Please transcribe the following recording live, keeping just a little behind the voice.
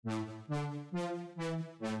Welcome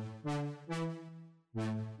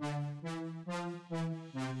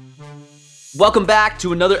back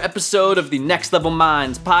to another episode of the Next Level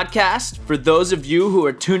Minds podcast. For those of you who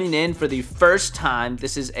are tuning in for the first time,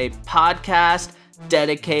 this is a podcast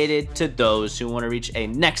dedicated to those who want to reach a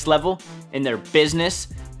next level in their business,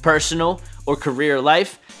 personal, or career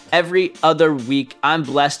life. Every other week, I'm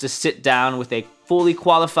blessed to sit down with a fully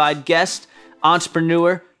qualified guest,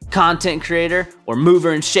 entrepreneur, content creator, or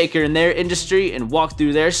mover and shaker in their industry and walk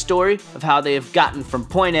through their story of how they have gotten from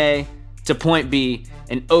point A to point B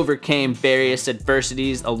and overcame various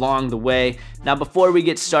adversities along the way. Now, before we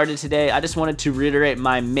get started today, I just wanted to reiterate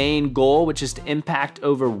my main goal, which is to impact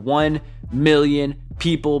over 1 million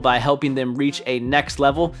people by helping them reach a next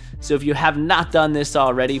level. So if you have not done this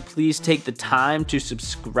already, please take the time to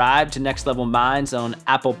subscribe to Next Level Minds on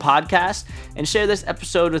Apple Podcasts and share this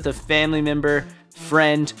episode with a family member,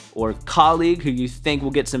 friend, or colleague who you think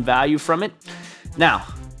will get some value from it. Now,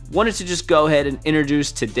 wanted to just go ahead and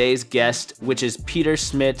introduce today's guest, which is Peter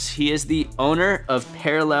Smits. He is the owner of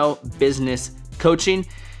Parallel Business Coaching.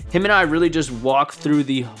 Him and I really just walk through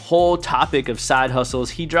the whole topic of side hustles.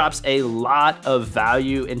 He drops a lot of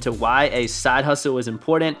value into why a side hustle is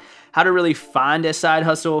important, how to really find a side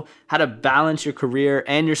hustle, how to balance your career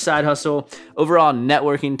and your side hustle, overall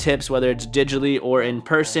networking tips, whether it's digitally or in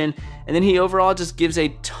person. And then he overall just gives a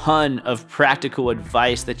ton of practical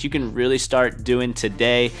advice that you can really start doing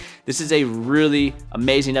today. This is a really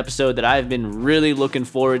amazing episode that I've been really looking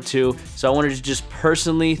forward to. So I wanted to just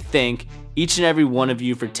personally thank each and every one of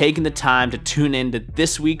you for taking the time to tune in to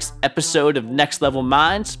this week's episode of Next Level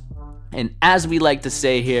Minds. And as we like to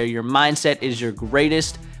say here, your mindset is your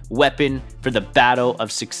greatest weapon for the battle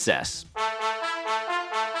of success.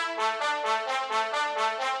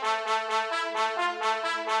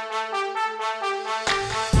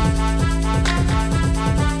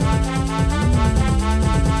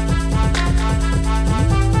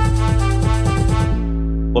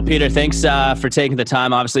 Well, Peter, thanks for taking the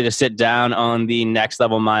time, obviously, to sit down on the Next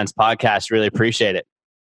Level Minds podcast. Really appreciate it.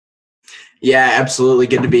 Yeah, absolutely.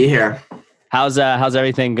 Good to be here. How's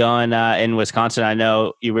everything going in Wisconsin? I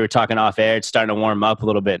know we were talking off air. It's starting to warm up a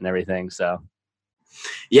little bit and everything. So,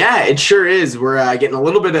 yeah, it sure is. We're getting a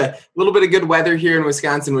little bit of good weather here in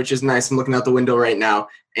Wisconsin, which is nice. I'm looking out the window right now,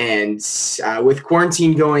 and with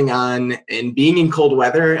quarantine going on and being in cold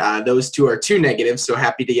weather, those two are two negatives. So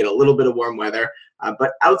happy to get a little bit of warm weather.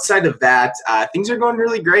 But outside of that, things are going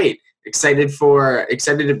really great. Excited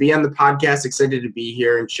to be on the podcast. Excited to be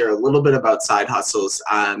here and share a little bit about side hustles.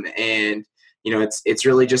 And you know, it's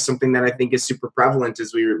really just something that I think is super prevalent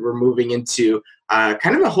as we're moving into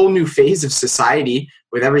kind of a whole new phase of society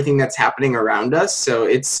with everything that's happening around us. So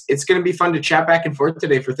it's going to be fun to chat back and forth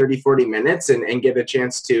today for 30, 40 minutes and get a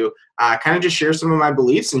chance to kind of just share some of my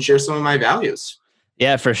beliefs and share some of my values.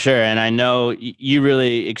 Yeah, for sure. And I know you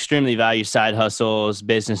really extremely value side hustles,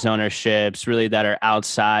 business ownerships, really that are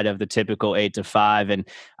outside of the typical 8 to 5. And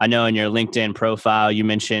I know in your LinkedIn profile, you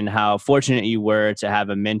mentioned how fortunate you were to have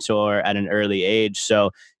a mentor at an early age. So,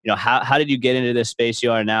 you know, how did you get into this space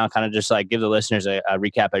you are now? Kind of just like give the listeners a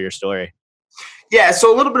recap of your story. Yeah,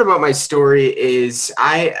 so a little bit about my story is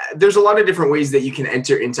there's a lot of different ways that you can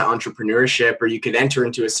enter into entrepreneurship, or you could enter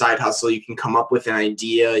into a side hustle. You can come up with an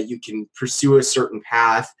idea, you can pursue a certain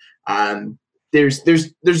path.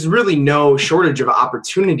 There's really no shortage of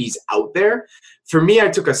opportunities out there. For me, I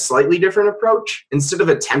took a slightly different approach. Instead of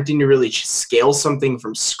attempting to really scale something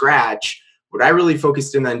from scratch, what I really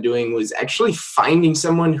focused in on doing was actually finding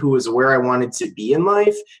someone who was where I wanted to be in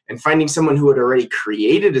life and finding someone who had already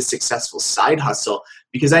created a successful side hustle,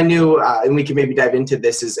 because I knew, and we can maybe dive into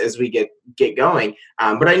this as we get going,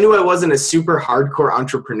 but I knew I wasn't a super hardcore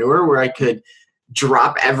entrepreneur where I could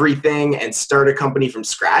drop everything and start a company from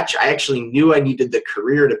scratch. I actually knew I needed the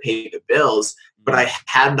career to pay the bills, but I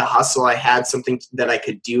had the hustle. I had something that I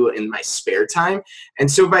could do in my spare time.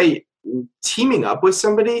 And so by teaming up with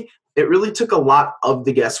somebody, it really took a lot of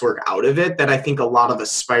the guesswork out of it that I think a lot of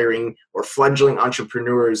aspiring or fledgling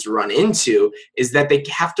entrepreneurs run into, is that they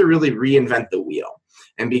have to really reinvent the wheel.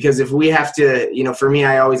 And because if we have to, you know, for me,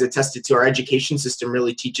 I always attested to our education system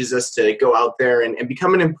really teaches us to go out there and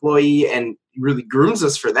become an employee and really grooms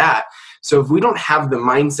us for that. So if we don't have the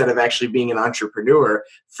mindset of actually being an entrepreneur,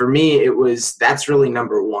 for me, that's really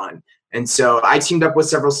number one. And so I teamed up with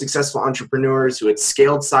several successful entrepreneurs who had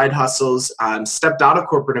scaled side hustles, stepped out of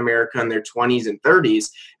corporate America in their 20s and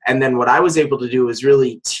 30s. And then what I was able to do was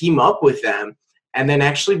really team up with them and then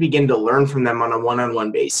actually begin to learn from them on a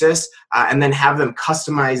one-on-one basis, and then have them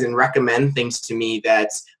customize and recommend things to me that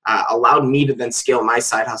allowed me to then scale my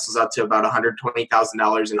side hustles out to about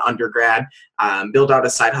 $120,000 in undergrad, build out a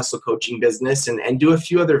side hustle coaching business, and do a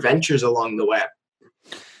few other ventures along the way.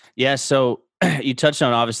 Yeah. So you touched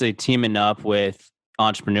on obviously teaming up with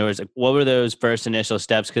entrepreneurs. Like, what were those first initial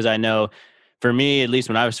steps? Because I know for me, at least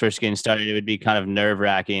when I was first getting started, it would be kind of nerve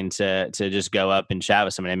wracking to just go up and chat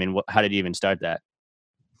with somebody. I mean, how did you even start that?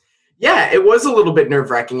 Yeah, it was a little bit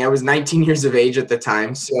nerve wracking. I was 19 years of age at the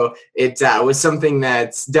time, so it was something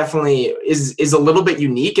that's definitely is a little bit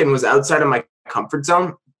unique and was outside of my comfort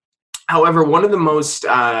zone. However, one of the most,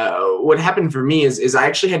 what happened for me is I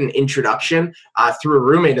actually had an introduction through a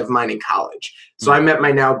roommate of mine in college. So I met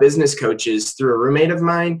my now business coaches through a roommate of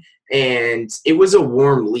mine, and it was a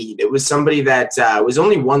warm lead. It was somebody that was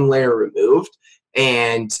only one layer removed.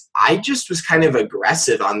 And I just was kind of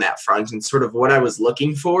aggressive on that front and sort of what I was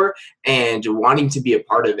looking for and wanting to be a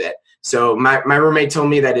part of it. So my roommate told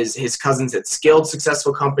me that his cousins had scaled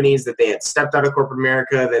successful companies, that they had stepped out of corporate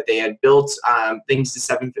America, that they had built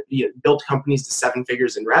built companies to seven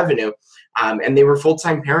figures in revenue, and they were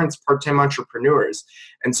full-time parents, part-time entrepreneurs.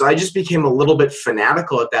 And so I just became a little bit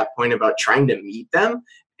fanatical at that point about trying to meet them.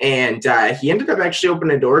 And he ended up actually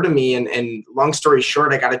opening a door to me. And long story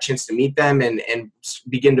short, I got a chance to meet them and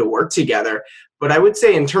begin to work together. But I would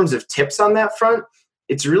say in terms of tips on that front,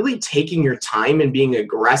 it's really taking your time and being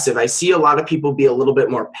aggressive. I see a lot of people be a little bit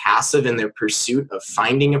more passive in their pursuit of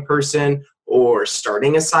finding a person or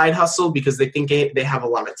starting a side hustle because they think they have a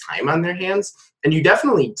lot of time on their hands. And you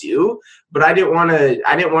definitely do, but I didn't want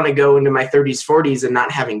to go into my 30s, 40s and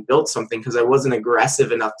not having built something because I wasn't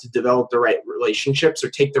aggressive enough to develop the right relationships or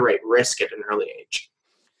take the right risk at an early age.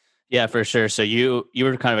 Yeah, for sure. So you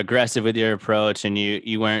were kind of aggressive with your approach, and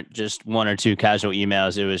you weren't just one or two casual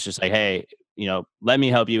emails. It was just like, hey, let me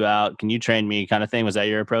help you out. Can you train me, kind of thing? Was that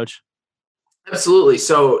your approach? Absolutely.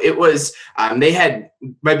 So it was,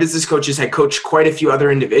 my business coaches had coached quite a few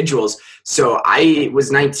other individuals. So I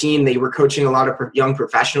was 19. They were coaching a lot of young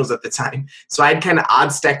professionals at the time. So I had kind of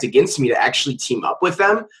odds stacked against me to actually team up with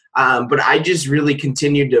them. But I just really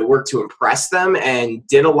continued to work to impress them and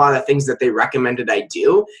did a lot of things that they recommended I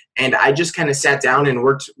do. And I just kind of sat down and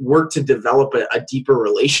worked to develop a deeper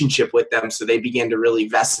relationship with them. So they began to really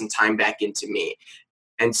invest some time back into me.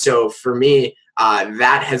 And so for me,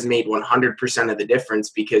 that has made 100% of the difference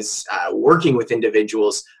because working with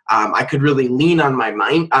individuals, I could really lean on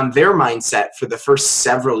their mindset for the first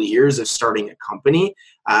several years of starting a company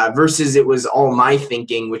versus it was all my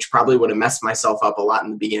thinking, which probably would have messed myself up a lot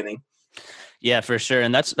in the beginning. Yeah, for sure.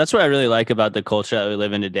 And that's what I really like about the culture that we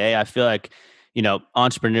live in today. I feel like,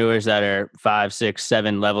 entrepreneurs that are 5, 6,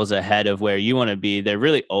 7 levels ahead of where you want to be, they're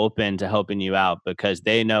really open to helping you out because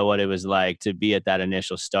they know what it was like to be at that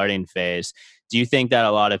initial starting phase. Do you think that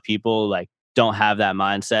a lot of people don't have that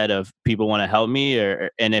mindset of people want to help me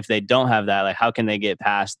and if they don't have that, how can they get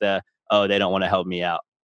past they don't want to help me out?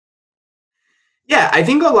 Yeah, I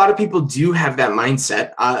think a lot of people do have that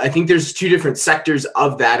mindset. I think there's two different sectors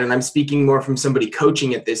of that, and I'm speaking more from somebody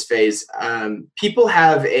coaching at this phase. People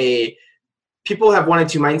have one of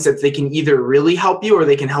two mindsets. They can either really help you or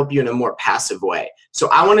they can help you in a more passive way. So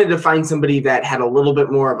I wanted to find somebody that had a little bit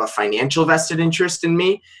more of a financial vested interest in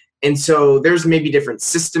me. And so there's maybe different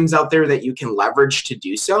systems out there that you can leverage to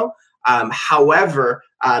do so. However,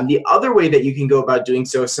 the other way that you can go about doing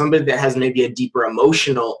so is somebody that has maybe a deeper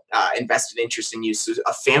emotional invested interest in you. So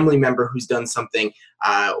a family member who's done something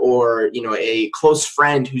or a close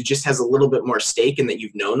friend who just has a little bit more stake and that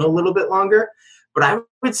you've known a little bit longer. But I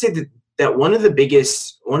would say that one of the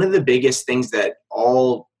biggest things that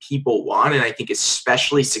all people want, and I think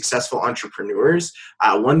especially successful entrepreneurs,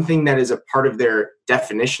 one thing that is a part of their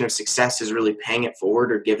definition of success is really paying it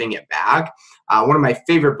forward or giving it back. One of my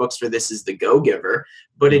favorite books for this is The Go-Giver,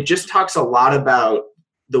 but it just talks a lot about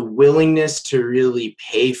the willingness to really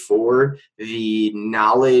pay forward the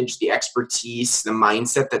knowledge, the expertise, the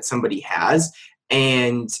mindset that somebody has.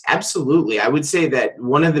 And absolutely, I would say that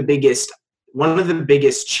one of the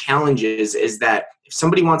biggest challenges is that if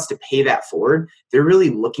somebody wants to pay that forward, they're really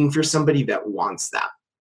looking for somebody that wants that.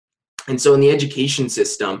 And so in the education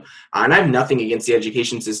system, and I have nothing against the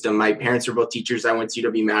education system. My parents were both teachers. I went to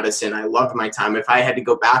UW-Madison. I loved my time. If I had to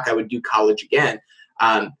go back, I would do college again.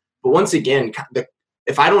 But once again,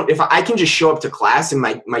 if I can just show up to class and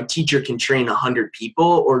my teacher can train 100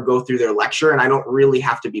 people or go through their lecture and I don't really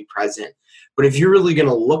have to be present. But if you're really going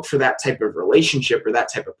to look for that type of relationship or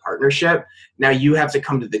that type of partnership, now you have to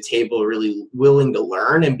come to the table really willing to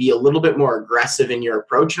learn and be a little bit more aggressive in your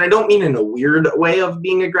approach. And I don't mean in a weird way of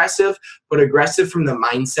being aggressive, but aggressive from the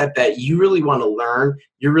mindset that you really want to learn.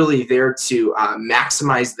 You're really there to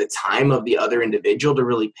maximize the time of the other individual to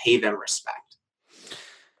really pay them respect.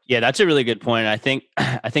 Yeah, that's a really good point. I think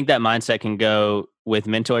that mindset can go with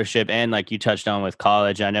mentorship and like you touched on with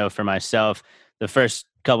college. I know for myself, the first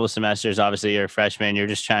couple of semesters, obviously you're a freshman, you're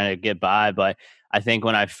just trying to get by. But I think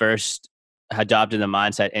when I first adopted the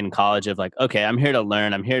mindset in college of like, okay, I'm here to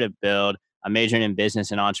learn, I'm here to build, I'm majoring in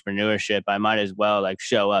business and entrepreneurship, I might as well like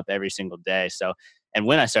show up every single day. So, and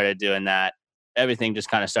when I started doing that, everything just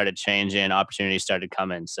kind of started changing, opportunities started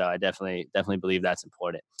coming. So I definitely believe that's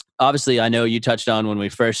important. Obviously, I know you touched on when we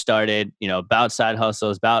first started, about side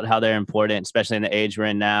hustles, about how they're important, especially in the age we're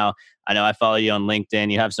in now. I know I follow you on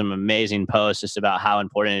LinkedIn. You have some amazing posts just about how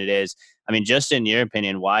important it is. I mean, just in your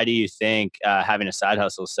opinion, why do you think having a side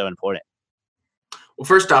hustle is so important? Well,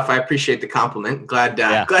 first off, I appreciate the compliment. Glad the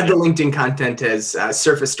LinkedIn content has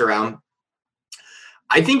surfaced around.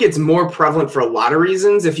 I think it's more prevalent for a lot of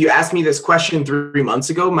reasons. If you asked me this question 3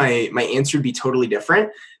 months ago, my answer would be totally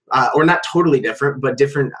different. Or not totally different, but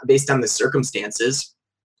different based on the circumstances.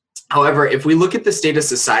 However, if we look at the state of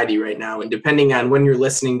society right now, and depending on when you're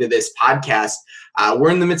listening to this podcast, we're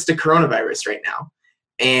in the midst of coronavirus right now.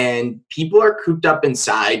 And people are cooped up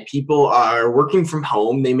inside. People are working from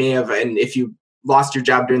home. They may have, and if you lost your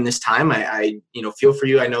job during this time, I feel for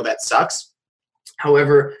you. I know that sucks.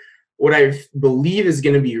 However, what I believe is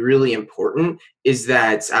going to be really important is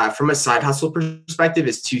that from a side hustle perspective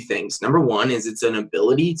is two things. Number one is it's an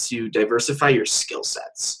ability to diversify your skill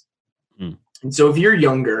sets. And so if you're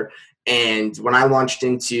younger, and when I launched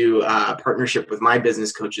into a partnership with my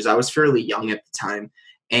business coaches, I was fairly young at the time.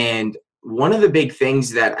 And one of the big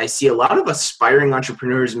things that I see a lot of aspiring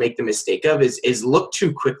entrepreneurs make the mistake of is look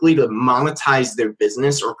too quickly to monetize their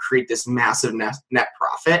business or create this massive net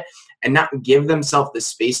profit and not give themselves the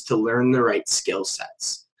space to learn the right skill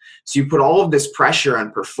sets. So you put all of this pressure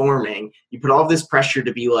on performing, you put all of this pressure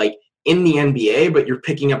to be like in the NBA, but you're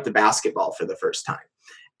picking up the basketball for the first time.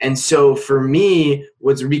 And so for me,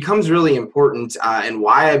 what becomes really important and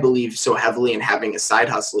why I believe so heavily in having a side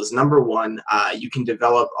hustle is number one, you can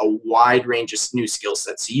develop a wide range of new skill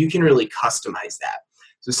sets. So you can really customize that.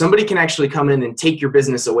 So somebody can actually come in and take your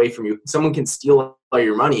business away from you. Someone can steal all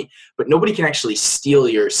your money, but nobody can actually steal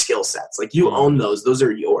your skill sets. Like you own those. Those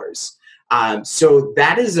are yours. So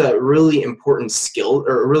that is a really important skill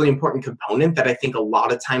or a really important component that I think a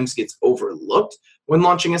lot of times gets overlooked when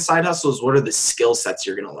launching a side hustle is what are the skill sets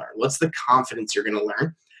you're going to learn? What's the confidence you're going to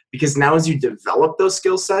learn? Because now as you develop those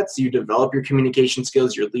skill sets, you develop your communication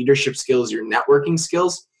skills, your leadership skills, your networking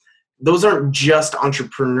skills. Those aren't just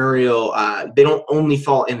entrepreneurial. They don't only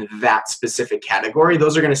fall in that specific category.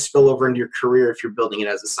 Those are going to spill over into your career if you're building it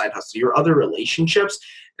as a side hustle, your other relationships,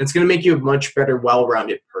 and it's going to make you a much better,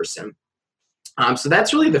 well-rounded person. So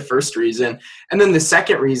that's really the first reason. And then the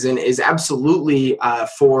second reason is absolutely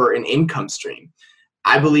for an income stream.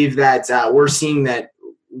 I believe that we're seeing that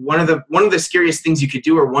one of the scariest things you could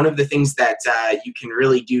do, or one of the things that you can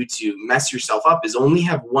really do to mess yourself up, is only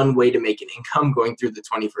have one way to make an income going through the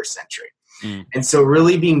 21st century. And so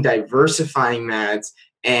really being diversifying that,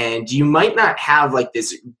 and you might not have like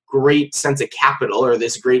this great sense of capital or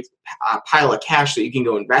this great pile of cash that you can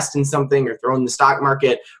go invest in something or throw in the stock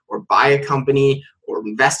market or buy a company or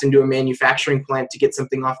invest into a manufacturing plant to get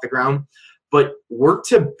something off the ground, but work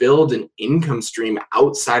to build an income stream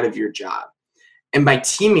outside of your job. And by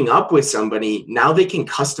teaming up with somebody, now they can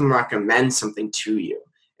custom recommend something to you.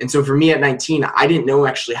 And so for me at 19, I didn't know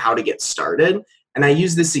actually how to get started. And I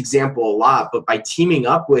use this example a lot, but by teaming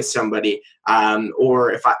up with somebody,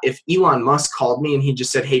 or if Elon Musk called me and he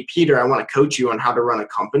just said, "Hey, Peter, I want to coach you on how to run a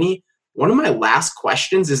company," one of my last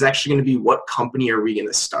questions is actually going to be, what company are we going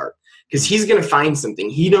to start? Because he's going to find something.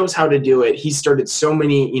 He knows how to do it. He started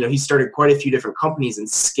he started quite a few different companies and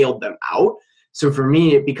scaled them out. So for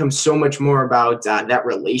me, it becomes so much more about that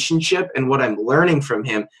relationship and what I'm learning from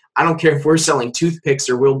him. I don't care if we're selling toothpicks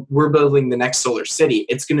or we're building the next solar city.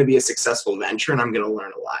 It's going to be a successful venture, and I'm going to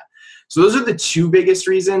learn a lot. So those are the two biggest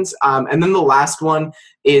reasons. And then the last one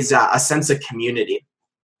is a sense of community.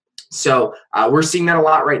 So we're seeing that a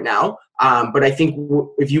lot right now. But I think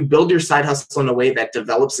if you build your side hustle in a way that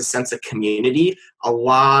develops a sense of community, a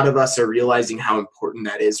lot of us are realizing how important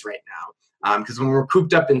that is right now. Because when we're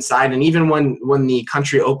cooped up inside, and even when the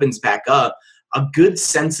country opens back up, a good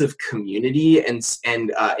sense of community and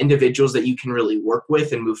individuals that you can really work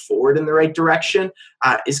with and move forward in the right direction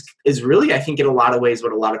is really, I think, in a lot of ways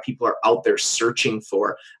what a lot of people are out there searching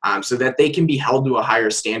for, so that they can be held to a higher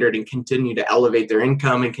standard and continue to elevate their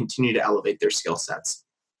income and continue to elevate their skill sets.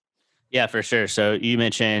 Yeah, for sure. So you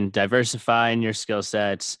mentioned diversifying your skill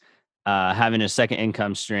sets, having a second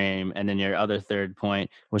income stream, and then your other third point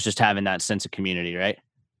was just having that sense of community, right?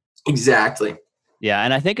 Exactly. Yeah,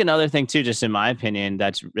 and I think another thing too, just in my opinion,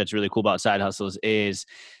 that's really cool about side hustles is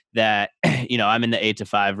that I'm in the 8 to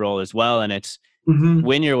 5 role as well, and it's Mm-hmm.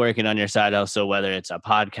 when you're working on your side hustle, whether it's a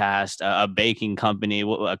podcast, a baking company,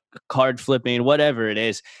 a card flipping, whatever it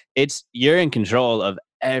is, you're in control of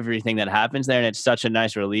everything that happens there, and it's such a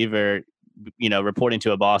nice reliever. Reporting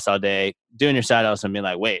to a boss all day, doing your side hustle, and being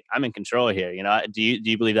like, "Wait, I'm in control here." Do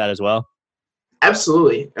you believe that as well?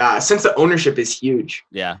 Absolutely. Sense of ownership is huge.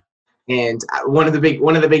 Yeah. And one of the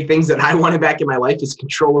big things that I wanted back in my life is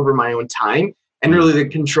control over my own time and really the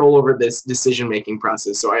control over this decision-making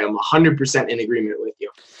process. So I am 100% in agreement with you.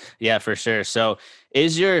 Yeah, for sure. So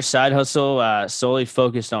is your side hustle solely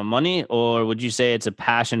focused on money, or would you say it's a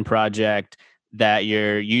passion project that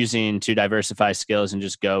you're using to diversify skills and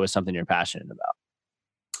just go with something you're passionate about?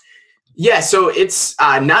 Yeah, so it's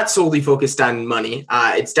not solely focused on money.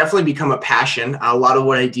 It's definitely become a passion. A lot of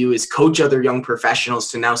what I do is coach other young professionals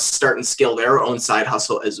to now start and scale their own side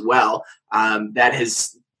hustle as well. That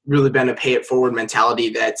has really been a pay it forward mentality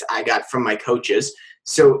that I got from my coaches.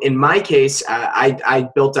 So in my case, I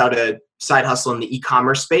built out a side hustle in the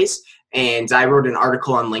e-commerce space, and I wrote an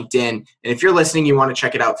article on LinkedIn. And if you're listening, you want to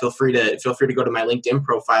check it out, feel free to go to my LinkedIn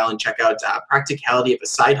profile and check out Practicality of a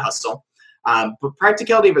Side Hustle. But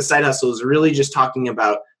Practicality of a Side Hustle is really just talking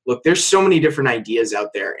about, look, there's so many different ideas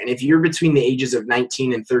out there. And if you're between the ages of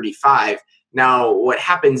 19 and 35, now what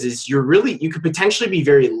happens is you could potentially be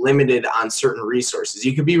very limited on certain resources.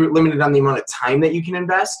 You could be limited on the amount of time that you can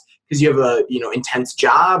invest because you have a intense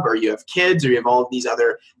job, or you have kids, or you have all of these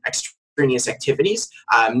other extraneous activities.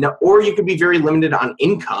 Or you could be very limited on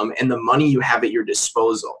income and the money you have at your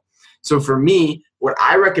disposal. So for me, what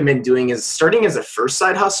I recommend doing is starting as a first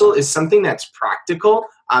side hustle is something that's practical.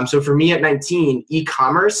 So for me at 19,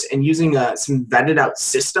 e-commerce and using some vetted out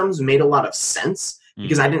systems made a lot of sense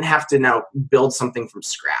because I didn't have to now build something from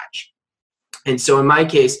scratch. And so in my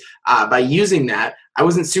case, by using that, I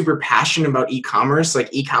wasn't super passionate about e-commerce. Like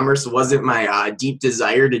e-commerce wasn't my deep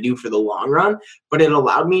desire to do for the long run, but it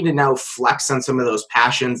allowed me to now flex on some of those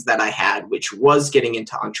passions that I had, which was getting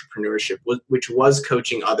into entrepreneurship, which was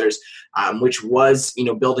coaching others, which was,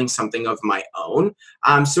 building something of my own.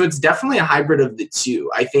 So it's definitely a hybrid of the two.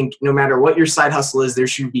 I think no matter what your side hustle is, there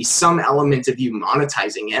should be some element of you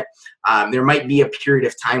monetizing it. There might be a period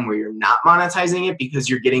of time where you're not monetizing it because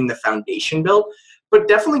you're getting the foundation built, but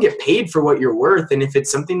definitely get paid for what you're worth. And if it's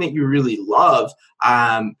something that you really love,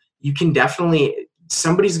 you can definitely,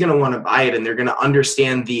 somebody's going to want to buy it, and they're going to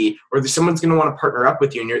understand someone's going to want to partner up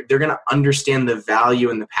with you, and they're going to understand the value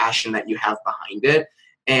and the passion that you have behind it.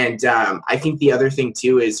 And I think the other thing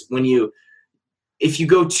too is if you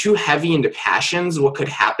go too heavy into passions, what could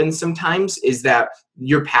happen sometimes is that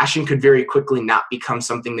your passion could very quickly not become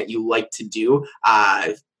something that you like to do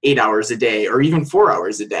 8 hours a day or even 4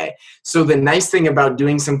 hours a day. So the nice thing about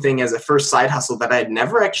doing something as a first side hustle that I had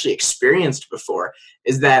never actually experienced before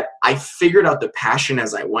is that I figured out the passion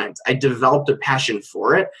as I went. I developed a passion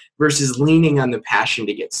for it versus leaning on the passion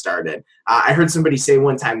to get started. I heard somebody say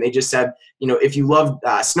one time, they just said, if you love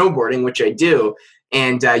snowboarding, which I do,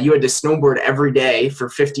 and you had to snowboard every day for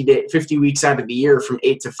 50 weeks out of the year from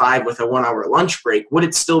 8 to 5 with a 1 hour lunch break, would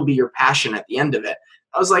it still be your passion at the end of it?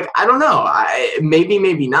 I was like, I don't know.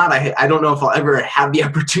 Maybe not. I don't know if I'll ever have the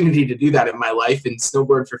opportunity to do that in my life and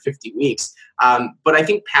snowboard for 50 weeks. But I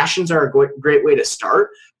think passions are a great way to start,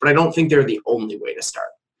 but I don't think they're the only way to start.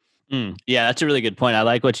 Yeah, that's a really good point. I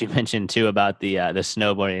like what you mentioned too about the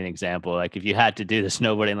snowboarding example. Like if you had to do the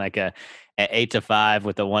snowboarding like at 8 to 5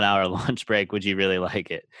 with a 1 hour lunch break, would you really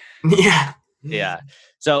like it? Yeah. Yeah.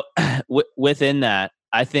 So within that,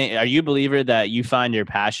 I think, are you a believer that you find your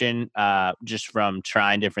passion just from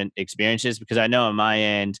trying different experiences? Because I know on my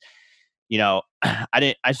end,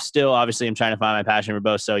 I still obviously am trying to find my passion. We're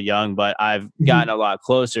both so young, but I've gotten a lot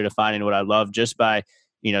closer to finding what I love just by,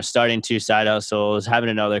 starting 2 side hustles, having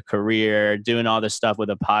another career, doing all this stuff with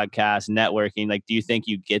a podcast, networking. Like, do you think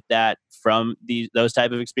you get that from those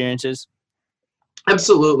type of experiences?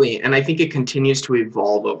 Absolutely. And I think it continues to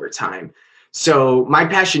evolve over time. So my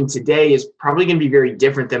passion today is probably going to be very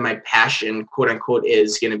different than my passion, quote unquote,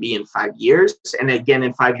 is going to be in 5 years. And again,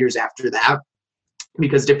 in 5 years after that,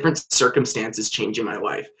 because different circumstances change in my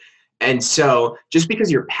life. And so just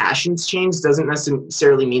because your passions change doesn't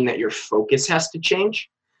necessarily mean that your focus has to change.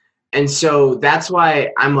 And so that's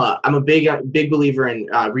why I'm a big believer in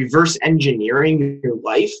reverse engineering your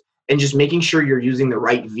life and just making sure you're using the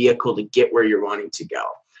right vehicle to get where you're wanting to go.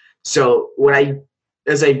 So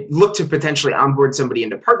as I look to potentially onboard somebody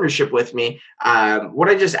into partnership with me, what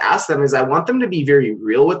I just ask them is I want them to be very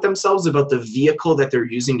real with themselves about the vehicle that they're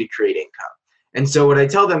using to create income. And so what I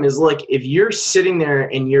tell them is, look, if you're sitting there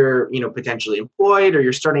and you're, potentially employed or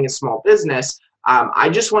you're starting a small business, I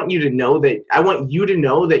just want you to know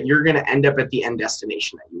that you're going to end up at the end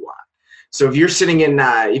destination that you want. So if you're sitting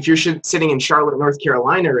in Charlotte, North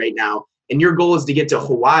Carolina right now, and your goal is to get to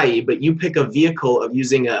Hawaii, but you pick a vehicle of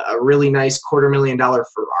using a really nice $250,000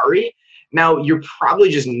 Ferrari, now you're probably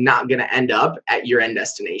just not going to end up at your end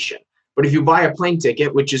destination. But if you buy a plane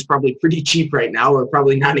ticket, which is probably pretty cheap right now, or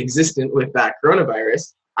probably non-existent with that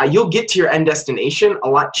coronavirus, you'll get to your end destination a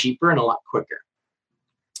lot cheaper and a lot quicker.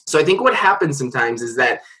 So I think what happens sometimes is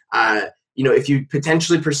that, if you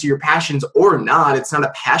potentially pursue your passions or not, it's not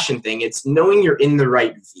a passion thing. It's knowing you're in the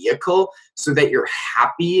right vehicle so that you're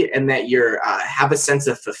happy and that you're have a sense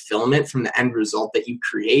of fulfillment from the end result that you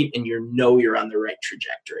create, and you're on the right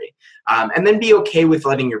trajectory. And then be okay with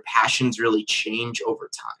letting your passions really change over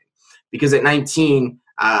time. Because at 19,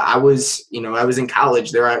 I was in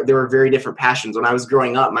college. There were very different passions. When I was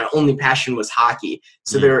growing up, my only passion was hockey.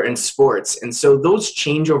 So they were in sports. And so those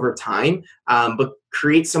change over time, but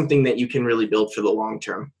create something that you can really build for the long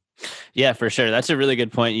term. Yeah, for sure. That's a really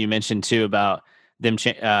good point you mentioned too about them,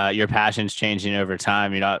 your passions changing over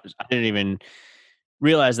time. I didn't even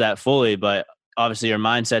realize that fully, but obviously your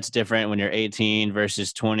mindset's different when you're 18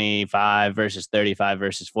 versus 25 versus 35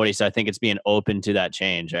 versus 40. So I think it's being open to that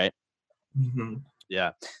change, right? Mm-hmm.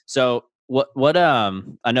 Yeah. So what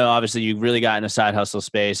I know obviously you really got in the side hustle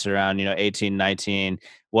space around, 18, 19.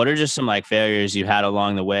 What are just some failures you had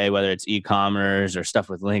along the way, whether it's e-commerce or stuff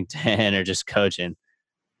with LinkedIn or just coaching?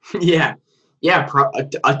 Yeah,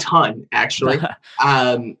 a ton actually.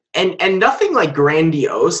 And nothing like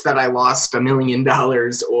grandiose that I lost $1 million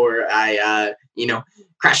or I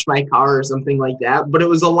crashed my car or something like that. But it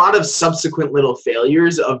was a lot of subsequent little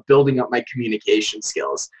failures of building up my communication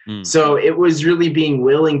skills. So it was really being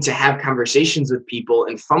willing to have conversations with people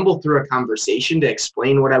and fumble through a conversation to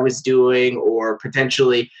explain what I was doing, or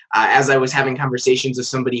potentially as I was having conversations with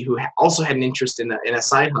somebody who also had an interest in a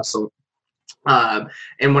side hustle.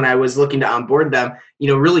 And when I was looking to onboard them,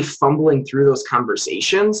 really fumbling through those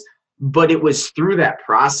conversations. But it was through that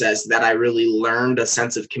process that I really learned a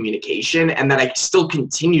sense of communication, and that I still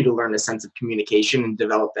continue to learn a sense of communication and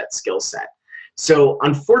develop that skill set. So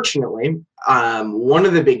unfortunately, one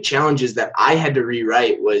of the big challenges that I had to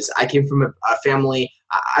rewrite was I came from a family,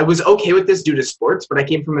 I was okay with this due to sports, but I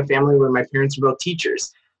came from a family where my parents were both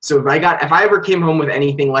teachers. So if I ever came home with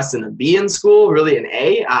anything less than a B in school, really an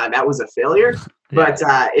A, that was a failure. But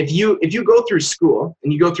if you go through school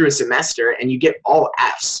and you go through a semester and you get all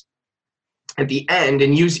Fs at the end,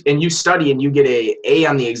 and you study and you get a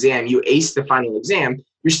on the exam, you ace the final exam,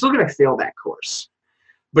 you're still going to fail that course.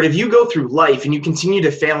 But if you go through life and you continue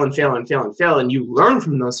to fail and fail and fail and fail, and you learn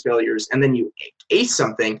from those failures, and then you ace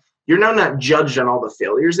something, you're now not judged on all the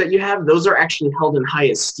failures that you have. Those are actually held in high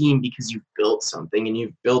esteem because you've built something and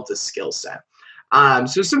you've built a skill set.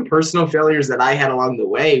 So some personal failures that I had along the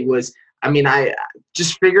way was, I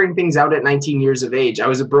just figuring things out at 19 years of age. I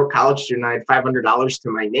was a broke college student. I had $500 to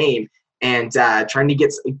my name, and trying to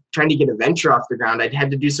get a venture off the ground, I'd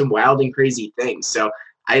had to do some wild and crazy things. So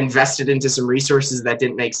I invested into some resources that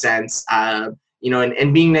didn't make sense.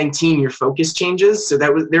 And being 19, your focus changes. So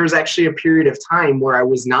there was actually a period of time where I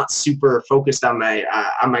was not super focused on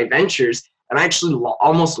my ventures, and I actually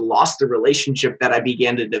almost lost the relationship that I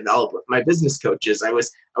began to develop with my business coaches. I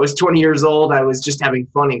was 20 years old. I was just having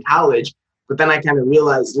fun in college, but then I kind of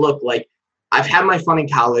realized, look, I've had my fun in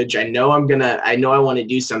college. I know I want to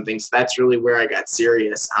do something. So that's really where I got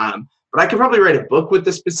serious. But I could probably write a book with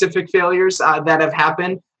the specific failures that have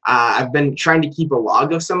happened. I've been trying to keep a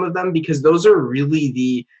log of some of them, because those are really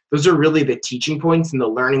the teaching points and the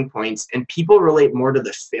learning points. And people relate more to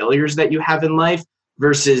the failures that you have in life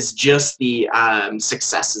versus just the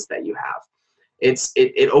successes that you have.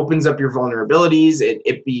 It opens up your vulnerabilities.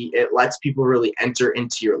 It lets people really enter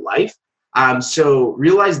into your life. So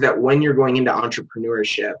realize that when you're going into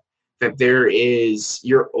entrepreneurship, that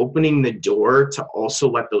you're opening the door to also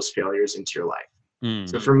let those failures into your life.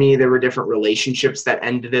 So for me, there were different relationships that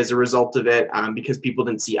ended as a result of it, because people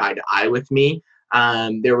didn't see eye to eye with me.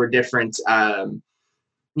 There were different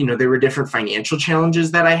financial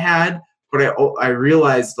challenges that I had, But I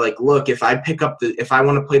realized, like, look, if I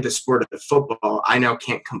want to play the sport of football, I now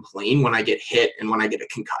can't complain when I get hit and when I get a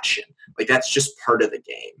concussion. Like, that's just part of the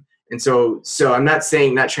game. And so I'm not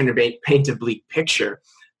trying to paint a bleak picture,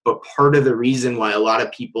 but part of the reason why a lot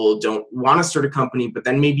of people don't want to start a company, but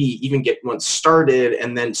then maybe even get one started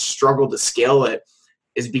and then struggle to scale it,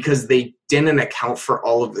 is because they didn't account for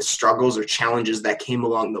all of the struggles or challenges that came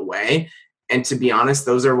along the way. And to be honest,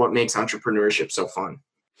 those are what makes entrepreneurship so fun.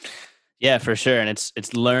 Yeah, for sure. And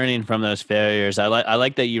it's learning from those failures. I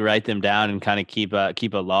like that you write them down and kind of keep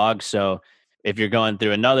a log. So if you're going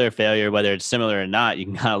through another failure, whether it's similar or not, you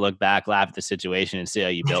can kind of look back, laugh at the situation, and see how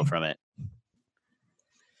you built from it.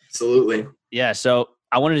 Absolutely. Yeah. So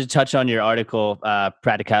I wanted to touch on your article,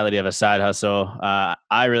 Practicality of a Side Hustle.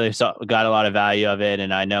 I really got a lot of value of it,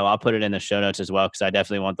 and I know I'll put it in the show notes as well, because I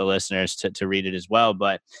definitely want the listeners to read it as well.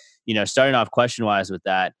 But, starting off question-wise with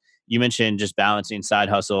that, you mentioned just balancing side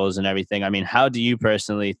hustles and everything. I mean, how do you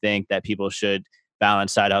personally think that people should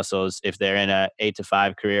balance side hustles if they're in a 8 to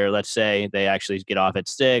 5 career? Let's say they actually get off at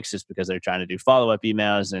 6 just because they're trying to do follow-up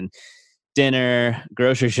emails and dinner,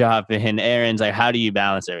 grocery shopping, and errands. Like, how do you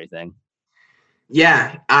balance everything?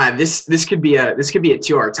 Yeah, this could be a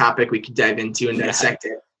 2-hour topic we could dive into and dissect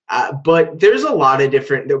it. But there's a lot of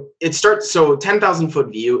different. So 10,000 foot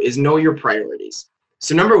view is know your priorities.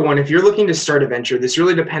 So number one, if you're looking to start a venture, this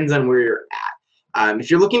really depends on where you're at. If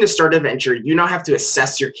you're looking to start a venture, you now have to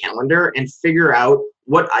assess your calendar and figure out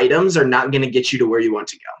what items are not going to get you to where you want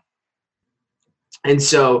to go. And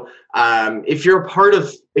so if you're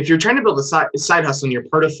trying to build a side hustle and you're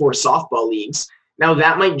part of 4 softball leagues, now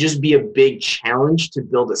that might just be a big challenge to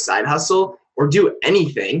build a side hustle or do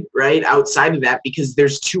anything right outside of that, because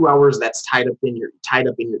there's 2 hours that's tied up in your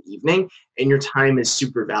evening, and your time is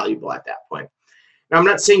super valuable at that point. Now, I'm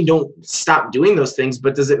not saying don't stop doing those things,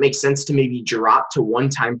 but does it make sense to maybe drop to 1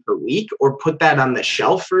 time per week or put that on the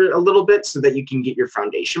shelf for a little bit so that you can get your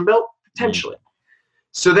foundation built? Potentially.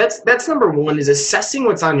 So that's number one, is assessing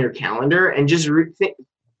what's on your calendar and just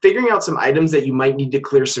figuring out some items that you might need to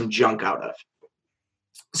clear some junk out of.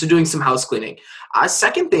 So doing some house cleaning.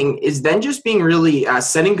 Second thing is then just being really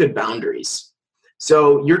setting good boundaries.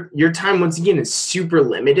 So your time, once again, is super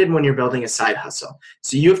limited when you're building a side hustle.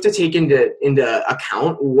 So you have to take into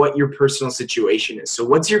account what your personal situation is. So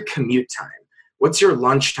what's your commute time? What's your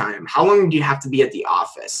lunch time? How long do you have to be at the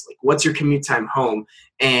office? Like, what's your commute time home?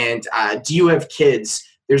 And do you have kids?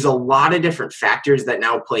 There's a lot of different factors that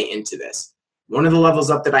now play into this. One of the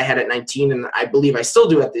levels up that I had at 19, and I believe I still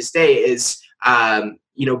do at this day, is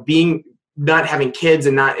being not having kids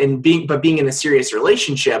but being in a serious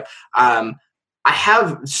relationship. I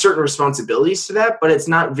have certain responsibilities to that, but it's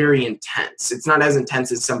not very intense. It's not as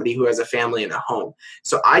intense as somebody who has a family and a home.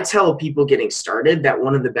 So I tell people getting started that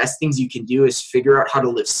one of the best things you can do is figure out how to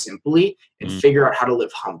live simply and figure out how to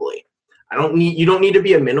live humbly. You don't need to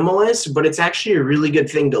be a minimalist, but it's actually a really good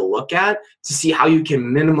thing to look at to see how you can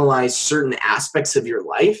minimalize certain aspects of your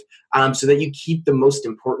life, so that you keep the most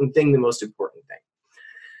important thing.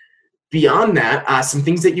 Beyond that, some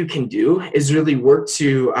things that you can do is really work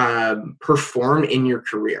to perform in your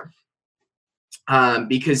career.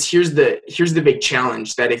 Because here's the big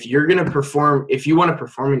challenge, that if you want to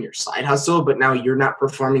perform in your side hustle, but now you're not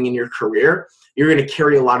performing in your career, you're going to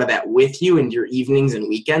carry a lot of that with you in your evenings and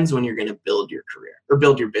weekends when you're going to build your career or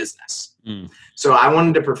build your business. So I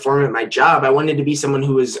wanted to perform at my job. I wanted to be someone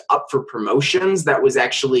who was up for promotions, that was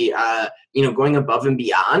actually, going above and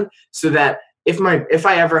beyond, so that if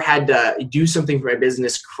I ever had to do something for my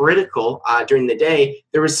business critical during the day,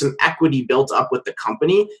 there was some equity built up with the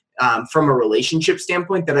company from a relationship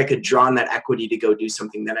standpoint that I could draw on that equity to go do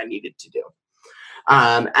something that I needed to do.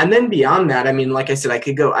 And then beyond that, I mean, like I said, I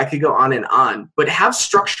could go on and on, but have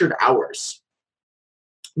structured hours.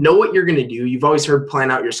 Know what you're going to do. You've always heard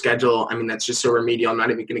plan out your schedule. I mean, that's just so remedial. I'm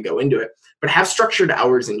not even going to go into it, but have structured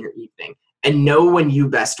hours in your evening and know when you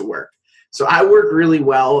best work. So I work really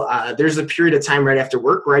well. There's a period of time right after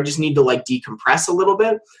work where I just need to decompress a little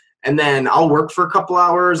bit. And then I'll work for a couple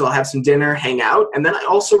hours. I'll have some dinner, hang out. And then I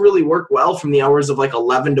also really work well from the hours of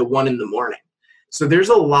 11 to 1 in the morning. So there's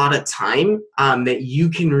a lot of time that you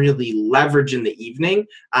can really leverage in the evening.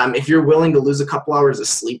 If you're willing to lose a couple hours of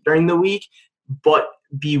sleep during the week, but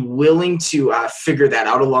be willing to figure that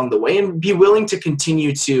out along the way, and be willing to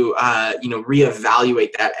continue to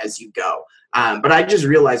reevaluate that as you go. But I just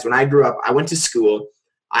realized when I grew up, I went to school,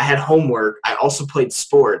 I had homework, I also played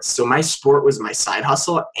sports. So my sport was my side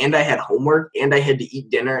hustle, and I had homework, and I had to eat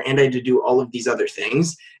dinner, and I had to do all of these other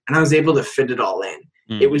things. And I was able to fit it all in.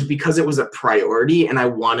 It was because it was a priority and I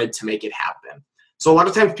wanted to make it happen. So a lot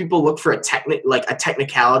of times people look for a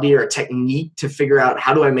technicality or a technique to figure out,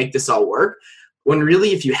 how do I make this all work? When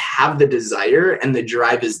really, if you have the desire and the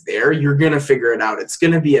drive is there, you're going to figure it out. It's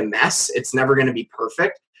going to be a mess. It's never going to be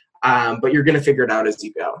perfect, but you're going to figure it out as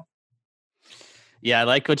you go. Yeah, I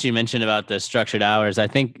like what you mentioned about the structured hours. I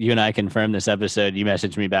think you and I confirmed this episode. You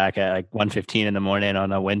messaged me back at like 1:15 in the morning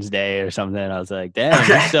on a Wednesday or something. I was like, damn,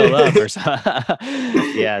 you're still up or something.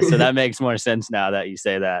 Yeah, so that makes more sense now that you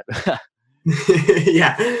say that.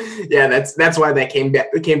 Yeah, that's why that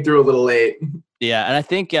came through a little late. Yeah, and I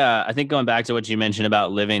think going back to what you mentioned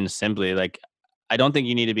about living simply, like, I don't think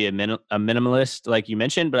you need to be a minimalist like you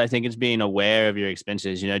mentioned, but I think it's being aware of your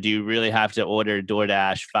expenses. You know, do you really have to order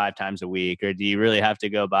DoorDash 5 times a week, or do you really have to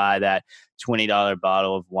go buy that $20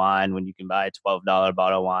 bottle of wine when you can buy a $12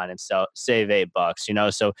 bottle of wine and save $8? You know,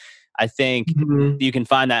 so I think you can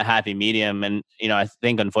find that happy medium. And you know, I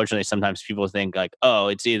think unfortunately sometimes people think like, oh,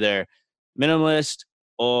 it's either minimalist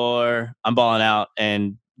or I'm balling out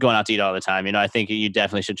and going out to eat all the time. You know, I think you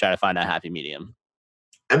definitely should try to find that happy medium.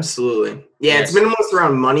 Absolutely. Yeah, Yes. It's minimalist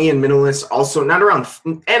around money and minimalist also not around,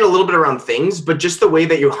 and a little bit around things, but just the way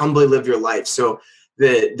that you humbly live your life. So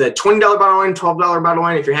the $20 bottle of wine, $12 bottle of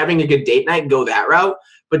wine, if you're having a good date night, go that route.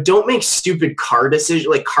 But don't make stupid car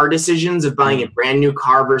decisions of buying a brand new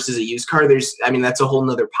car versus a used car. That's a whole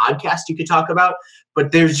nother podcast you could talk about.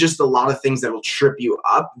 But there's just a lot of things that will trip you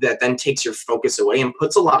up that then takes your focus away and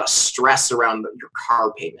puts a lot of stress around your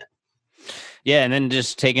car payment. Yeah, and then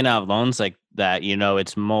just taking out loans like that, you know,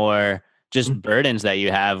 it's more just burdens that you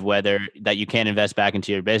have, whether that you can't invest back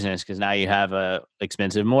into your business because now you have a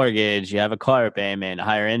expensive mortgage, you have a car payment,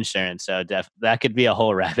 higher insurance. So that could be a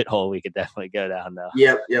whole rabbit hole we could definitely go down though.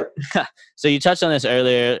 Yep. So you touched on this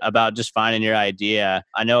earlier about just finding your idea.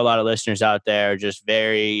 I know a lot of listeners out there are just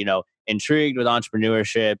very, you know, intrigued with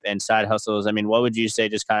entrepreneurship and side hustles. I mean, what would you say,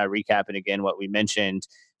 just kind of recapping again what we mentioned,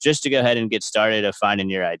 just to go ahead and get started of finding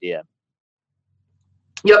your idea?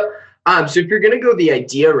 Yep. So if you're going to go the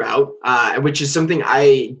idea route, which is something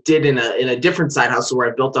I did in a different side hustle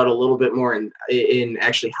where I built out a little bit more in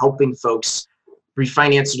actually helping folks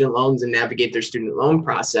refinance student loans and navigate their student loan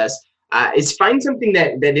process, is find something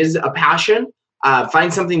that is a passion,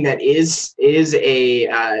 find something that is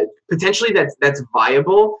a potentially that's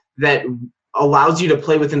viable, that allows you to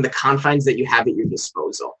play within the confines that you have at your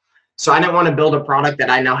disposal. So I didn't want to build a product that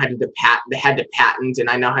I now had to patent and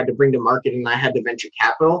I now had to bring to market and I had to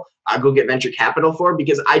go get venture capital for,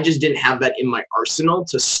 because I just didn't have that in my arsenal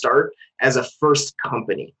to start as a first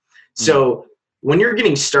company. So when you're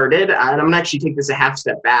getting started, and I'm going to actually take this a half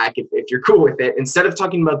step back if you're cool with it, instead of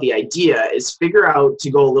talking about the idea, is figure out to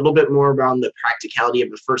go a little bit more around the practicality of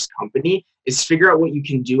the first company, is figure out what you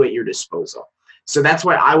can do at your disposal. So that's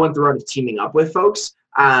why I went the route of teaming up with folks.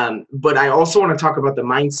 But I also want to talk about the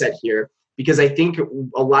mindset here, because I think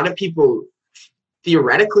a lot of people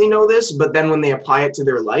theoretically know this, but then when they apply it to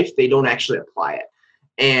their life, they don't actually apply it.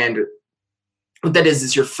 And what that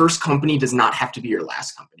is your first company does not have to be your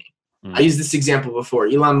last company. I used this example before.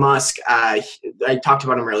 Elon Musk, I talked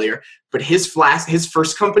about him earlier, but his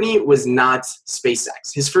first company was not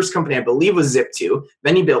SpaceX. His first company, I believe, was Zip2.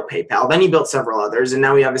 Then he built PayPal. Then he built several others. And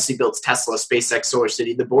now he obviously built Tesla, SpaceX,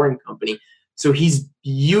 SolarCity, The Boring Company. So he's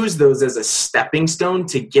used those as a stepping stone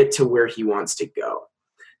to get to where he wants to go.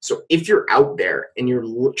 So if you're out there and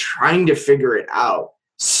you're trying to figure it out,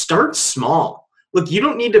 start small. Look, you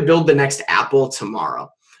don't need to build the next Apple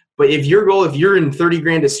tomorrow. But if you're in 30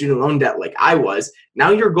 grand of student loan debt like I was,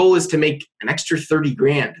 now your goal is to make an extra 30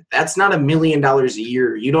 grand. That's not $1 million a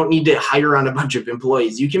year. You don't need to hire on a bunch of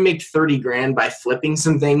employees. You can make 30 grand by flipping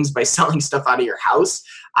some things, by selling stuff out of your house.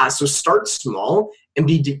 So start small and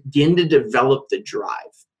begin to develop the drive.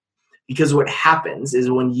 Because what happens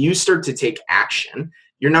is when you start to take action,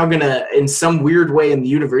 you're now going to, in some weird way in the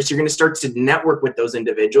universe, you're going to start to network with those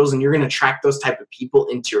individuals and you're going to attract those type of people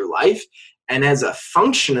into your life. And as a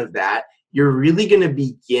function of that, you're really going to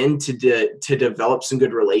begin to develop some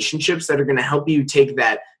good relationships that are going to help you take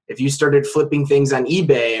that. If you started flipping things on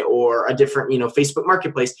eBay or a different, Facebook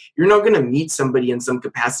marketplace, you're now going to meet somebody in some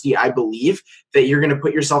capacity. I believe that you're going to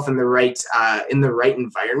put yourself in the right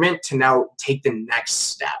environment to now take the next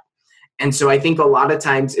step. And so I think a lot of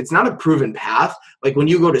times it's not a proven path. Like when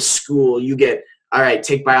you go to school, you get, all right,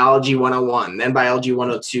 take biology 101, then biology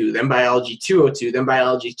 102, then biology 202, then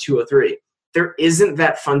biology 203. There isn't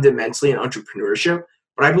that fundamentally in entrepreneurship,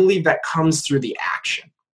 but I believe that comes through the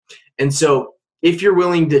action. And so if you're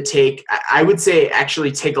willing to I would say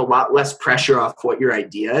actually take a lot less pressure off what your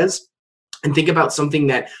idea is and think about something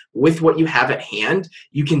that with what you have at hand,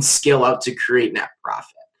 you can scale out to create net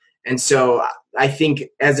profit. And so I think,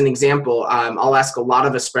 as an example, I'll ask a lot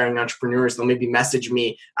of aspiring entrepreneurs, they'll maybe message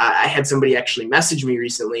me. I had somebody actually message me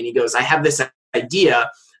recently, and he goes, I have this idea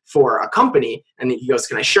for a company. And he goes,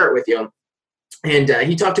 can I share it with you? And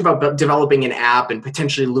he talked about developing an app and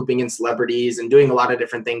potentially looping in celebrities and doing a lot of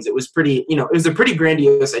different things. It was pretty, it was a pretty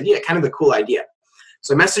grandiose idea, kind of a cool idea.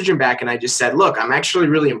 So I messaged him back and I just said, look, I'm actually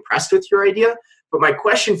really impressed with your idea. But my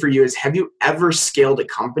question for you is, have you ever scaled a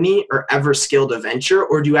company or ever scaled a venture,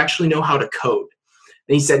 or do you actually know how to code?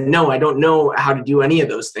 And he said, no, I don't know how to do any of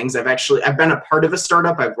those things. I've been a part of a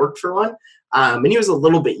startup. I've worked for one. And he was a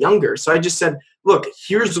little bit younger. So I just said, look,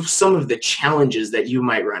 here's some of the challenges that you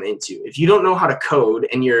might run into. If you don't know how to code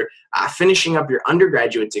and you're finishing up your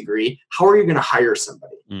undergraduate degree, how are you going to hire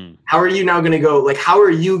somebody? How are you now going to go, how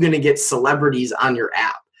are you going to get celebrities on your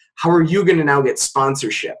app? How are you going to now get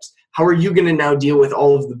sponsorships? How are you going to now deal with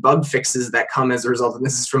all of the bug fixes that come as a result? And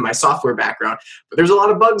this is from my software background, but there's a lot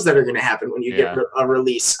of bugs that are going to happen when you get a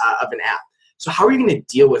release of an app. So how are you going to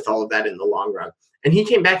deal with all of that in the long run? And he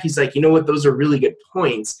came back, he's like, you know what, those are really good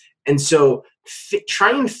points. And so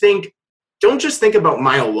try and think, don't just think about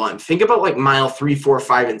mile 1, think about mile 3, 4,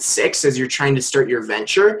 5, and 6 as you're trying to start your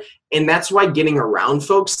venture. And that's why getting around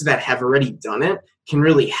folks that have already done it can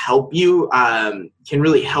really help you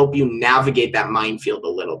navigate that minefield a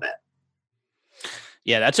little bit.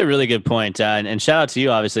 Yeah, that's a really good point. And shout out to you,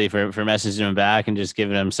 obviously, for messaging him back and just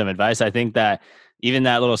giving him some advice. I think that even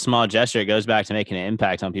that little small gesture goes back to making an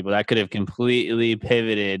impact on people. That could have completely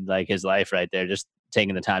pivoted his life right there, just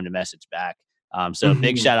taking the time to message back. So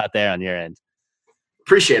big shout out there on your end.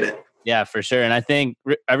 Appreciate it. Yeah, for sure. And I think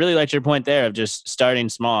I really liked your point there of just starting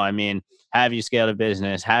small. I mean, have you scaled a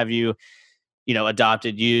business? Have you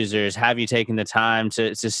adopted users? Have you taken the time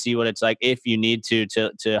to see what it's like if you need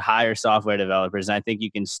to hire software developers? And I think you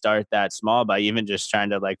can start that small by even just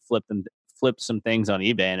trying to flip some things on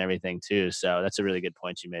eBay and everything too. So that's a really good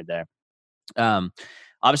point you made there.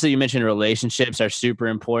 Obviously you mentioned relationships are super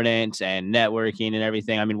important and networking and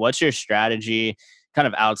everything. I mean, what's your strategy kind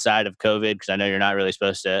of outside of COVID? Because I know you're not really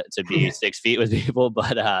supposed to be 6 feet with people,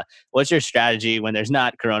 but what's your strategy when there's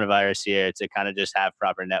not coronavirus here to kind of just have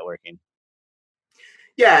proper networking?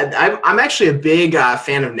 Yeah, I'm actually a big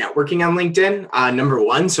fan of networking on LinkedIn, number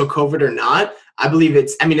one. So COVID or not, I believe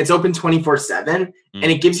it's open 24/7 and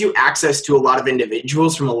it gives you access to a lot of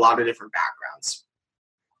individuals from a lot of different backgrounds.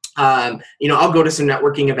 I'll go to some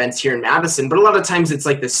networking events here in Madison, but a lot of times it's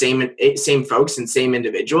the same folks and same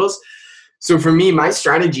individuals. So for me, my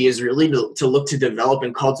strategy is really to look to develop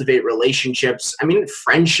and cultivate relationships.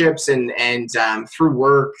 Friendships and through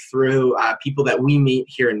work, through people that we meet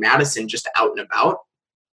here in Madison, just out and about.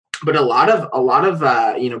 But a lot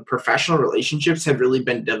of professional relationships have really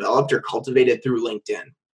been developed or cultivated through LinkedIn.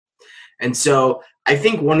 And so I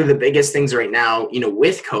think one of the biggest things right now,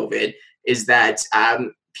 with COVID is that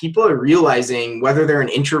people are realizing, whether they're an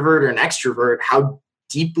introvert or an extrovert, how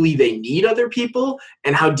deeply they need other people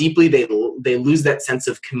and how deeply they lose that sense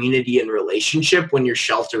of community and relationship when you're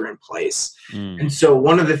shelter in place. And so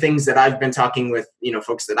one of the things that I've been talking with,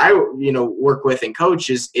 folks that I, work with and coach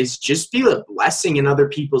is just be a blessing in other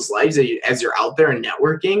people's lives as you're out there and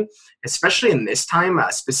networking, especially in this time,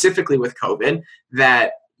 specifically with COVID,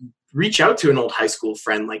 that reach out to an old high school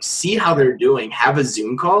friend, see how they're doing, have a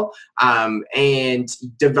Zoom call, and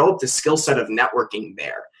develop the skill set of networking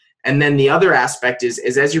there. And then the other aspect is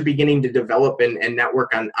as you're beginning to develop and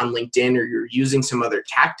network on LinkedIn, or you're using some other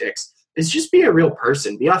tactics, is just be a real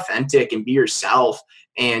person, be authentic and be yourself,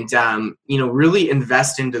 and really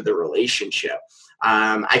invest into the relationship.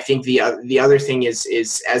 I think the other thing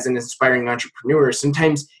is as an aspiring entrepreneur,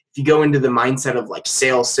 sometimes if you go into the mindset of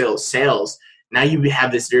sales, now you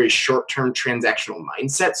have this very short-term transactional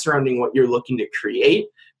mindset surrounding what you're looking to create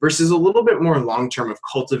versus a little bit more long-term of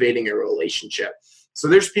cultivating a relationship. So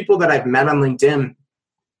there's people that I've met on LinkedIn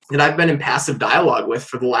that I've been in passive dialogue with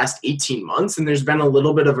for the last 18 months. And there's been a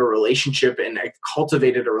little bit of a relationship, and I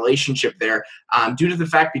cultivated a relationship there due to the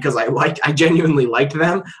fact because I genuinely liked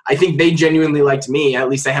them. I think they genuinely liked me. At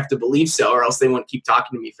least I have to believe so, or else they won't keep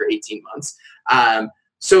talking to me for 18 months.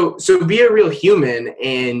 So be a real human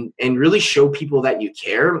and really show people that you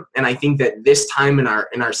care. And I think that this time in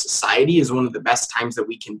our society is one of the best times that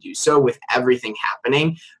we can do so, with everything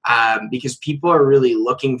happening, because people are really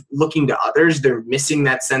looking to others. They're missing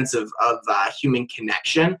that sense of human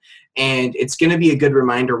connection. And it's going to be a good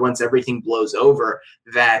reminder once everything blows over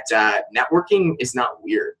that networking is not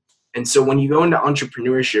weird. And so when you go into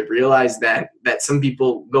entrepreneurship, realize that some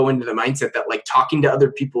people go into the mindset that talking to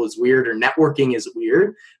other people is weird or networking is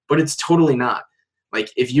weird, but it's totally not. Like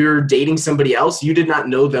if you're dating somebody else, you did not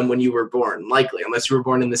know them when you were born, likely, unless you were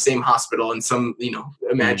born in the same hospital in some,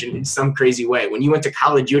 imagine in some crazy way. When you went to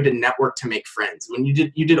college, you had to network to make friends. When you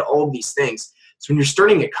did all of these things. So when you're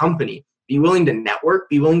starting a company, be willing to network,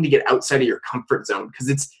 be willing to get outside of your comfort zone, because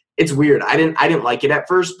it's weird. I didn't like it at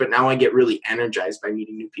first, but now I get really energized by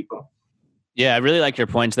meeting new people. Yeah, I really like your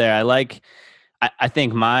points there. I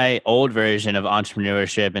think my old version of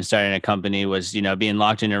entrepreneurship and starting a company was, being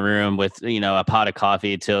locked in a room with, a pot of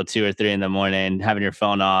coffee till 2 or 3 in the morning, having your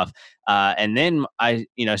phone off. And then I,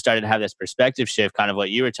 started to have this perspective shift, kind of what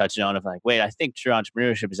you were touching on, of like, wait, I think true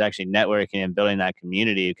entrepreneurship is actually networking and building that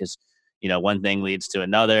community, because, one thing leads to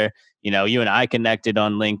another. You and I connected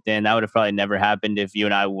on LinkedIn. That would have probably never happened if you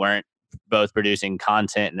and I weren't both producing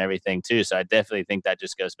content and everything too. So I definitely think that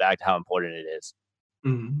just goes back to how important it is.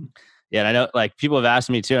 Mm-hmm. Yeah, and I know, like, people have asked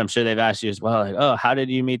me too. I'm sure they've asked you as well, like, oh, how did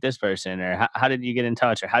you meet this person? Or how did you get in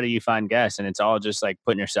touch? Or how do you find guests? And it's all just like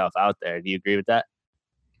putting yourself out there. Do you agree with that?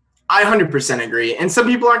 I 100% agree. And some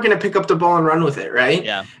people aren't going to pick up the ball and run with it, right?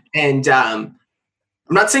 Yeah. And I'm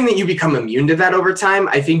not saying that you become immune to that over time.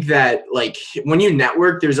 I think that, like, when you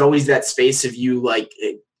network, there's always that space of you, like,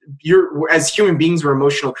 as human beings, we're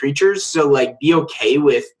emotional creatures. So, like, be okay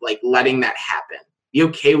with, like, letting that happen. Be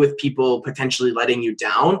okay with people potentially letting you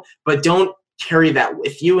down, but don't carry that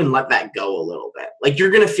with you and let that go a little bit. Like,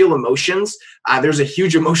 you're going to feel emotions. There's a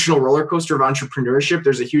huge emotional roller coaster of entrepreneurship.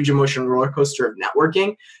 There's a huge emotional roller coaster of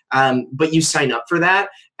networking. But you sign up for that,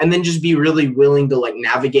 and then just be really willing to, like,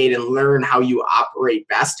 navigate and learn how you operate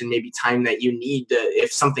best, and maybe time that you need to,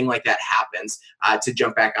 if something like that happens, to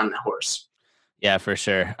jump back on the horse. Yeah, for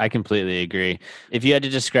sure. I completely agree. If you had to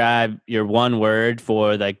describe your one word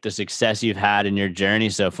for, like, the success you've had in your journey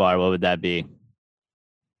so far, what would that be?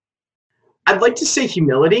 I'd like to say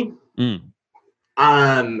humility.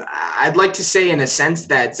 I'd like to say, in a sense,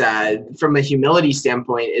 that from a humility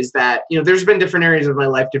standpoint, is that, there's been different areas of my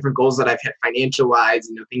life, different goals that I've hit financial wise,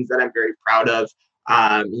 things that I'm very proud of.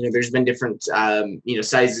 There's been different,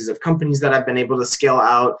 sizes of companies that I've been able to scale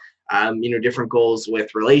out. Different goals with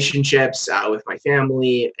relationships, with my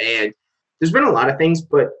family, and there's been a lot of things,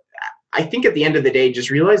 but I think at the end of the day, just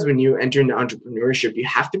realize when you enter into entrepreneurship, you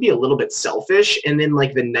have to be a little bit selfish, and in,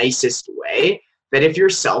 like, the nicest way. That if you're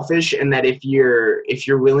selfish, and that if you're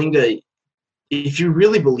willing to, if you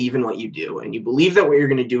really believe in what you do, and you believe that what you're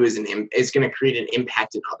going to do is going to create an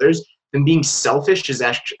impact in others, then being selfish is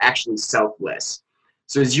actually selfless.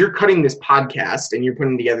 So as you're cutting this podcast and you're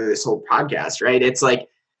putting together this whole podcast, right? It's like,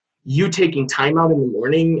 you taking time out in the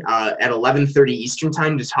morning at 11:30 Eastern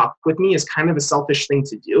time to talk with me is kind of a selfish thing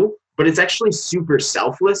to do, but it's actually super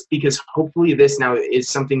selfless, because hopefully this now is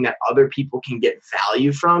something that other people can get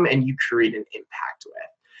value from, and you create an impact with.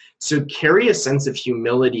 So carry a sense of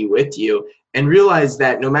humility with you, and realize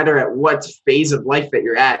that no matter at what phase of life that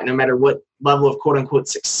you're at, no matter what level of quote unquote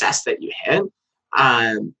success that you hit,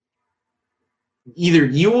 either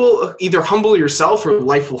you will humble yourself, or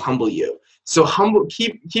life will humble you. So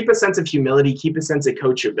keep a sense of humility, keep a sense of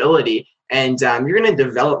coachability, and you're going to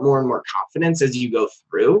develop more and more confidence as you go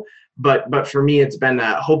through. But for me, it's been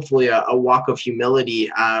hopefully a walk of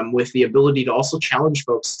humility, with the ability to also challenge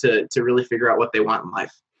folks to really figure out what they want in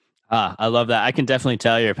life. I love that. I can definitely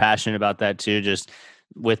tell you're passionate about that too, just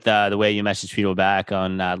with the way you message people back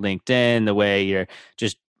on LinkedIn, the way you're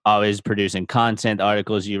just always producing content,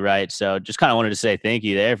 articles you write. So just kind of wanted to say thank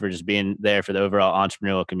you there for just being there for the overall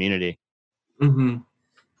entrepreneurial community. Mm-hmm.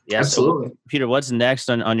 Yeah, absolutely. So, Peter, what's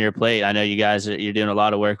next on your plate? I know you're doing a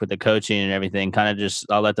lot of work with the coaching and everything. Kind of just,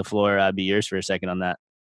 I'll let the floor be yours for a second on that.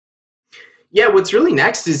 Yeah, what's really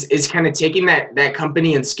next is kind of taking that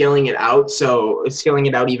company and scaling it out. So scaling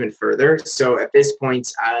it out even further. So at this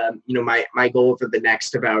point, my goal over the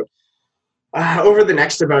next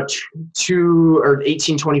about 2 or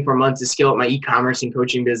 18, 24 months is scale up my e-commerce and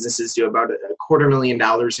coaching businesses to about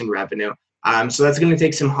 $250,000 in revenue. So that's going to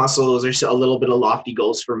take some hustle. Those are a little bit of lofty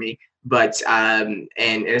goals for me, but and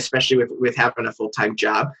especially with having a full-time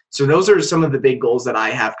job. So those are some of the big goals that I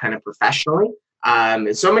have kind of professionally.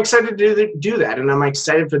 So I'm excited to do that, and I'm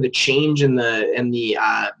excited for the change and the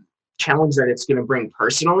challenge that it's going to bring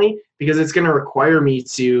personally, because it's going to require me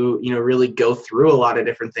to really go through a lot of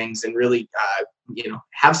different things and really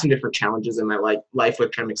have some different challenges in my life,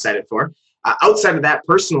 which I'm excited for. Outside of that,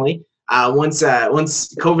 personally. Once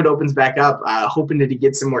COVID opens back up, hoping to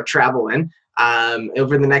get some more travel in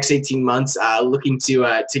over the next 18 months, looking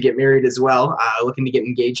to get married as well, looking to get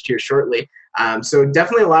engaged here shortly. So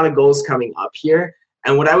definitely a lot of goals coming up here.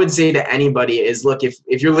 And what I would say to anybody is, look,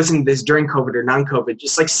 if you're listening to this during COVID or non-COVID,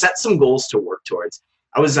 just like set some goals to work towards.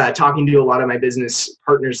 I was talking to a lot of my business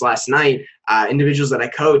partners last night, individuals that I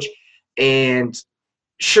coach, and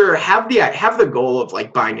sure, have the goal of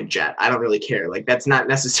like buying a jet. I don't really care. Like that's not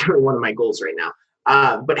necessarily one of my goals right now.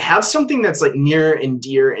 But have something that's like near and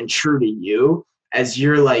dear and true to you as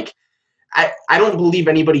you're like, I don't believe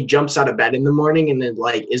anybody jumps out of bed in the morning and then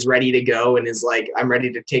like is ready to go and is like, I'm ready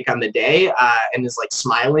to take on the day, and is like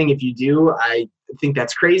smiling. If you do, I think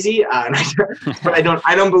that's crazy. But I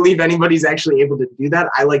don't believe anybody's actually able to do that.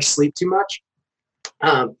 I like sleep too much.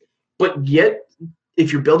 But yet,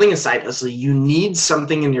 if you're building a side hustle, you need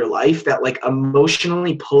something in your life that like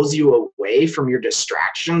emotionally pulls you away from your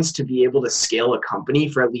distractions to be able to scale a company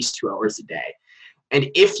for at least 2 hours a day. And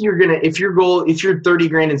if you're 30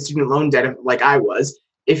 grand in student loan debt, like I was,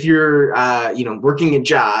 if you're, working a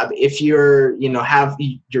job, if you're,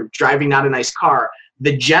 you're driving not a nice car,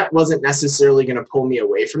 the jet wasn't necessarily going to pull me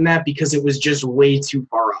away from that because it was just way too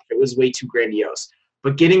far off. It was way too grandiose.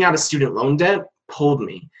 But getting out of student loan debt pulled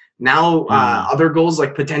me. Now, other goals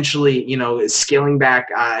like potentially, scaling back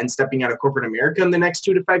and stepping out of corporate America in the next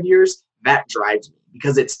 2 to 5 years, that drives me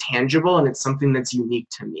because it's tangible and it's something that's unique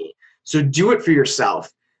to me. So do it for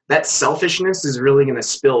yourself. That selfishness is really going to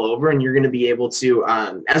spill over, and you're going to be able to,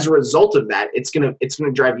 as a result of that, it's going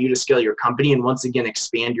to drive you to scale your company and once again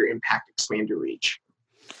expand your impact, expand your reach.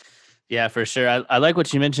 Yeah, for sure. I like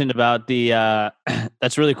what you mentioned about the,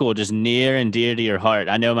 that's really cool. Just near and dear to your heart.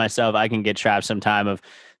 I know myself, I can get trapped sometime of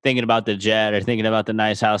thinking about the jet or thinking about the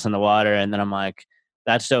nice house on the water. And then I'm like,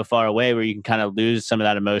 that's so far away where you can kind of lose some of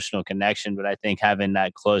that emotional connection. But I think having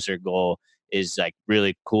that closer goal is like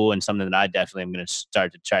really cool and something that I definitely am going to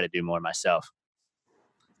start to try to do more myself.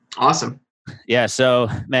 Awesome. Yeah. So,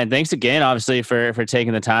 man, thanks again, obviously, for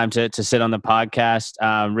taking the time to sit on the podcast.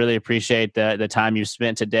 Really appreciate the time you've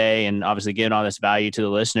spent today and obviously giving all this value to the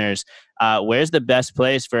listeners. Where's the best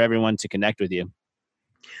place for everyone to connect with you?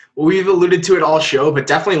 Well, we've alluded to it all show, but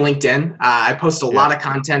definitely LinkedIn. I post a lot of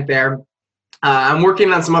content there. I'm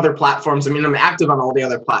working on some other platforms. I mean, I'm active on all the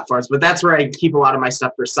other platforms, but that's where I keep a lot of my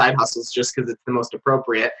stuff for side hustles just because it's the most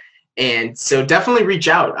appropriate. And so definitely reach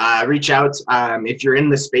out. If you're in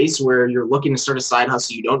the space where you're looking to start a side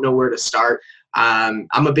hustle, you don't know where to start. I'm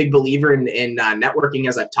a big believer in networking,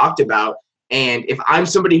 as I've talked about. And if I'm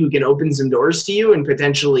somebody who can open some doors to you and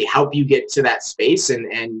potentially help you get to that space and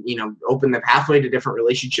open the pathway to different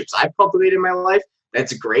relationships I've cultivated in my life,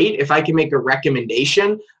 that's great. If I can make a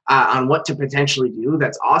recommendation on what to potentially do,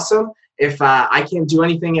 that's awesome. If I can't do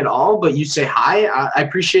anything at all, but you say hi, I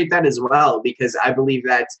appreciate that as well, because I believe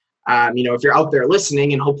that, if you're out there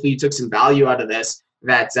listening and hopefully you took some value out of this,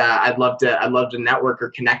 that I'd love to network or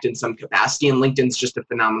connect in some capacity. And LinkedIn's just a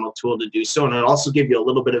phenomenal tool to do so. And it'll also give you a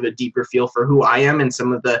little bit of a deeper feel for who I am and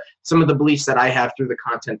some of the beliefs that I have through the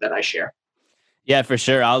content that I share. Yeah, for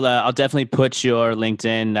sure. I'll definitely put your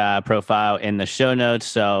LinkedIn profile in the show notes.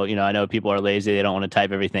 So, I know people are lazy. They don't want to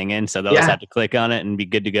type everything in. So they'll just have to click on it and be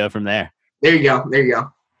good to go from there. There you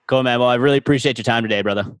go. Cool, man. Well, I really appreciate your time today,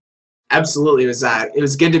 brother. Absolutely. It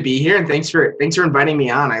was good to be here. And thanks for inviting me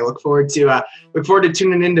on. I look forward to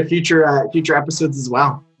tuning into future episodes as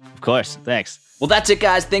well. Of course. Thanks. Well, that's it,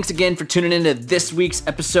 guys. Thanks again for tuning into this week's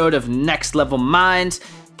episode of Next Level Minds.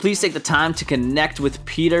 Please take the time to connect with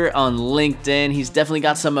Peter on LinkedIn. He's definitely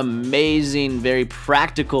got some amazing, very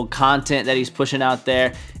practical content that he's pushing out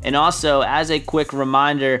there. And also, as a quick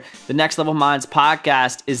reminder, the Next Level Minds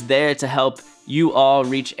podcast is there to help you all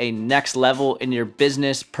reach a next level in your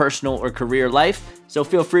business, personal, or career life. So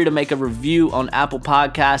feel free to make a review on Apple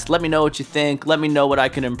Podcasts. Let me know what you think. Let me know what I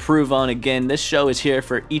can improve on. Again, this show is here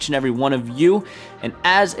for each and every one of you. And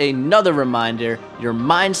as another reminder, your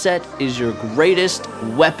mindset is your greatest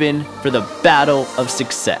weapon for the battle of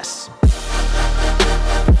success.